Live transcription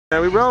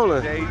Man, we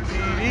rolling.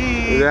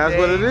 JTV. That's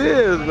what it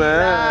is,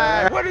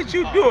 man. What did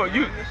you do?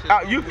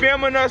 You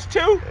filming us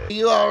too?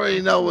 You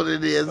already know what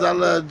it is. I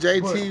love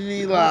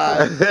JTV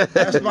Live.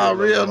 That's my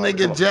real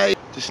nigga Jay.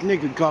 This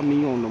nigga got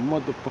me on the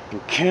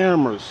motherfucking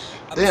cameras.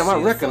 Damn, I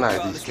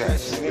recognize these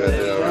cats.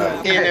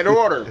 In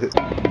order.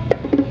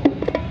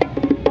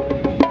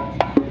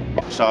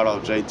 Shout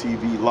out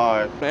JTV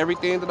Live.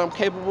 Everything that I'm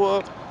capable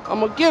of,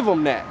 I'm gonna give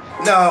them that.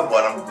 No,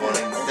 but I'm going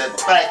to get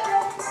back.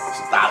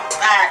 Stop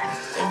that.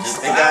 And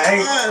just think I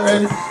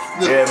ain't.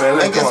 Yeah, man,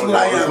 let's go.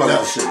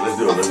 Let's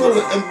do it. I'm full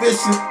of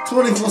ambition,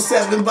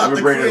 24/7 about Let me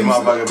the bring this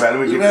motherfucker back. Let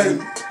me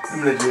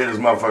let you hear this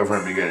motherfucker from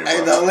the beginning.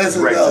 Hey, no,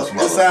 listen, though.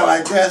 It sound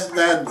like that's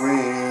that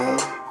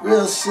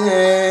real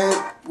shit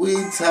we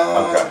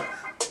talk.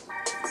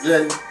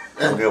 Okay.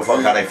 I don't give a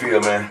fuck how they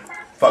feel, man.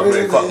 Fuck with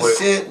they fuck with.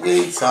 Shit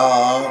we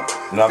talk.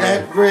 You know what I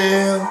mean? That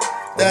real,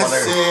 that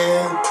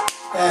shit.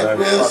 That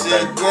real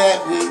shit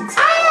that we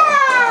talk.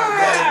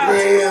 That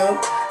real,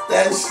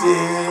 that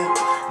shit.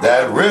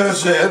 That real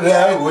shit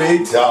that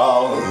we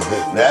talk.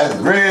 That's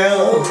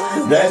real,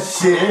 that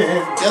shit.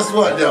 Guess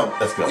what, though?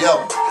 Let's go.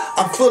 Yo,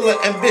 I'm full of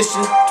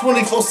ambition,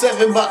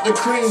 24/7 about the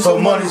cream. So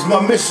money's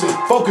my mission.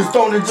 Focused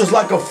on it just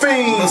like a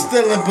fiend. But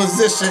still in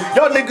position.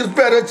 Y'all niggas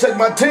better check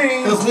my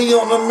team. Cause we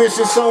on a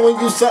mission showing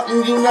you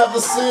something you never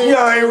seen.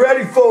 Y'all ain't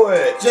ready for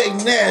it. Jay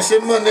Nash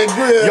and Money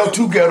Grill. Yo,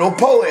 two ghetto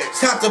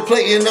poets.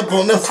 Contemplating up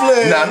on the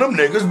flare. Now them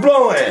niggas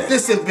blowing.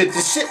 Listen,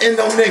 bitches, shitting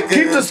on niggas.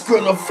 Keep the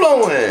skrilla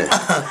flowing.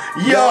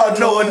 Y'all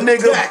know a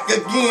nigga back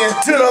again.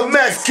 To the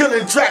max,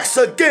 killing tracks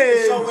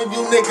again. Showing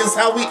you niggas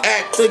how we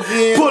act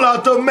again. Pull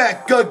out the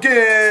Mac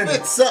again.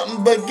 Get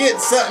something, but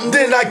get something.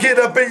 Then I get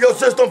up in your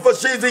system for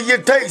cheesy, you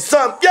take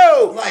some.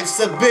 Yo! Life's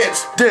a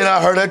bitch. Then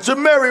I heard that you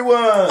married one.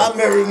 I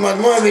married my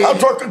money. I'm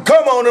talking,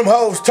 come on them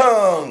hoes'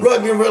 tongue.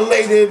 Rugged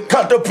related.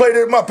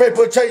 Contemplated my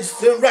paper chase.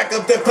 Then rack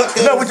up that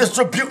pucker. Now we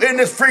distributing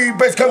this free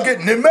base, come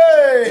getting it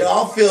made.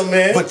 Y'all feel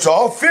me? But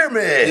y'all fear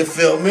me. You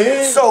feel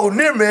me? So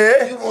near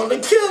me. You wanna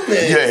kill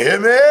me? You hear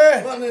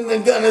me? Running the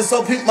gun and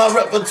so peep my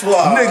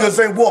repertoire.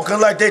 Niggas ain't walking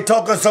like they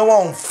talking, so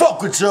I don't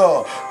fuck with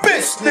y'all.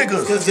 Bitch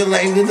niggas. Cause you're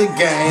lame to the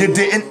game. You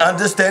didn't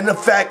understand the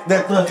fact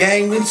that the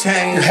game will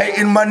change.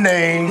 Hating my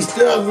name. You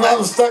still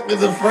love stuck in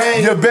the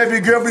frame. Your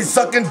baby girl be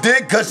sucking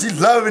dick cause she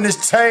loving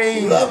this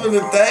chain. You loving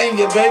the thing.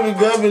 Your baby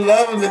girl be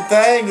loving the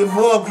thing. Your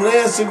boy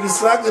player should be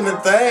sucking the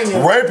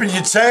thing. Raping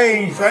your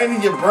chain.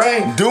 Training your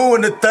brain.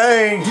 Doing the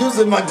thing.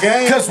 Using my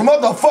game. Cause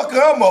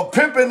motherfucker, I'm a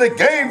pimp in the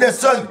game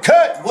that's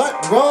uncut.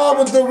 What wrong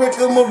with the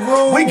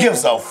rigmarole? We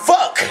gives a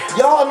fuck.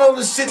 Y'all know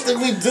the shit that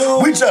we do.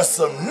 We just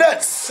some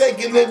nuts.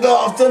 Shaking it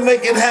off to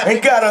make it happen.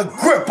 Ain't got a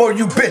grip on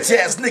you bitch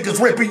ass niggas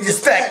ripping your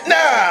stack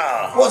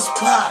now. What's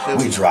poppin'?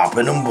 We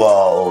dropping them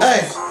balls.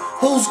 Hey,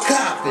 who's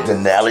copping? The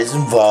Nellies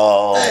and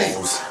Vols. Hey,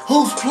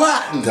 who's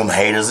plotting? Them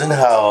haters and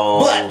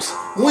hoes.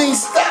 But we ain't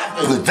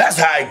stopping. But that's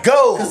how it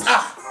goes. Cause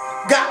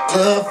I got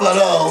love for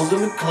those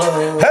in the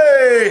club.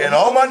 Hey, and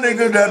all my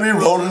niggas that be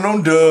rolling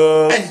on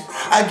dubs. Hey,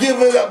 I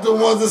give it up to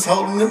ones that's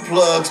holding the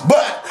plugs.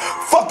 But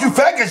fuck you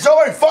faggots,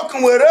 y'all ain't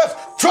fucking with us.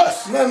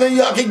 Trust. None of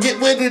y'all can get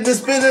with it and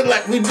spin it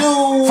like we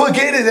do.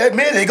 Forget it,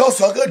 admit it, go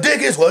suck a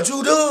dick is what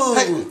you do.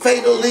 Hey,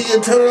 fatally,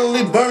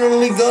 eternally,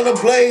 burningly gonna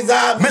blaze.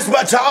 I miss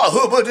my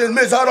childhood, but then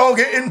miss out on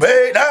getting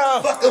paid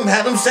now. Fuck them,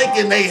 had them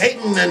shaking, they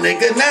hating the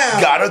nigga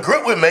now. Got a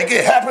grip, we make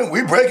it happen,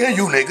 we breaking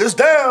you niggas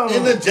down.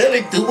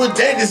 Energetic, do it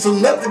daily, so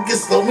nothing can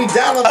slow me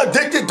down. I'm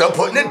addicted to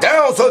putting it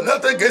down, so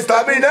nothing can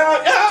stop me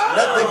now. Yeah.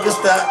 Nothing can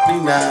stop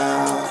me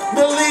now.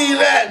 Believe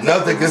that.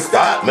 Nothing can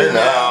stop me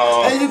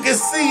now. And you can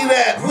see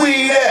that.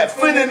 We that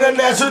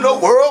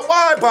flintnashional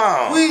worldwide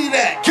bomb. We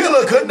that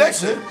killer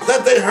connection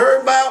that they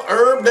heard about,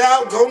 herbed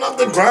out, going up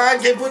the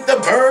grind, can't put the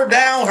bird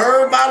down.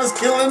 Heard about us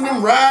killing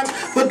them rhymes,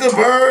 put the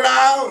bird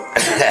out.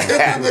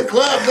 Into the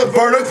club, the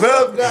burner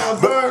club down,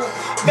 burn.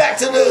 Back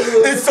to the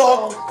hood. It's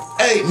all.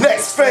 Hey,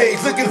 next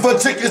phase, looking for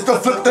tickets to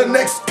flip the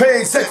next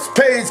page. Sex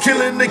page,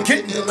 killing the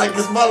kitten like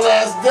it's my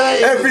last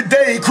day. Every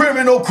day,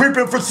 criminal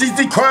creeping for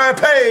CC crime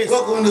page.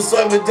 Welcome to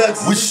Soy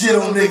Reduction. We shit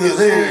on niggas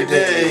every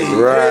day.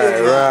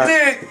 Right.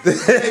 Nick,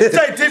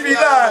 JTV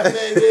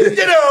Live.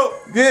 You know,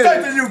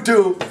 type to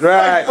YouTube.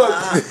 Right.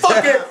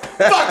 Fuck it.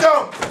 Fuck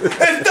them.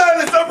 It's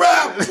done. It's a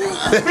wrap.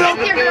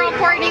 It's your girl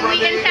Courtney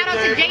Wheaton. Shout out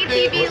to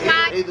JTV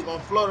Live. They either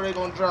gonna float or they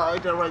gonna dry.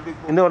 Ain't that right,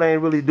 big boy? You know they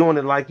ain't really doing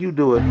it like you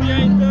do it.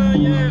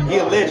 He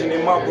a legend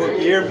in my book, you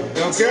hear me?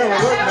 Don't care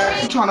what,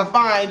 man. I'm trying to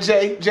find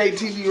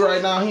JTV right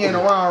now. He ain't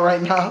around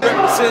right now.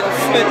 Represent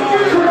Flint,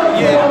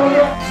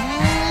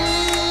 yeah.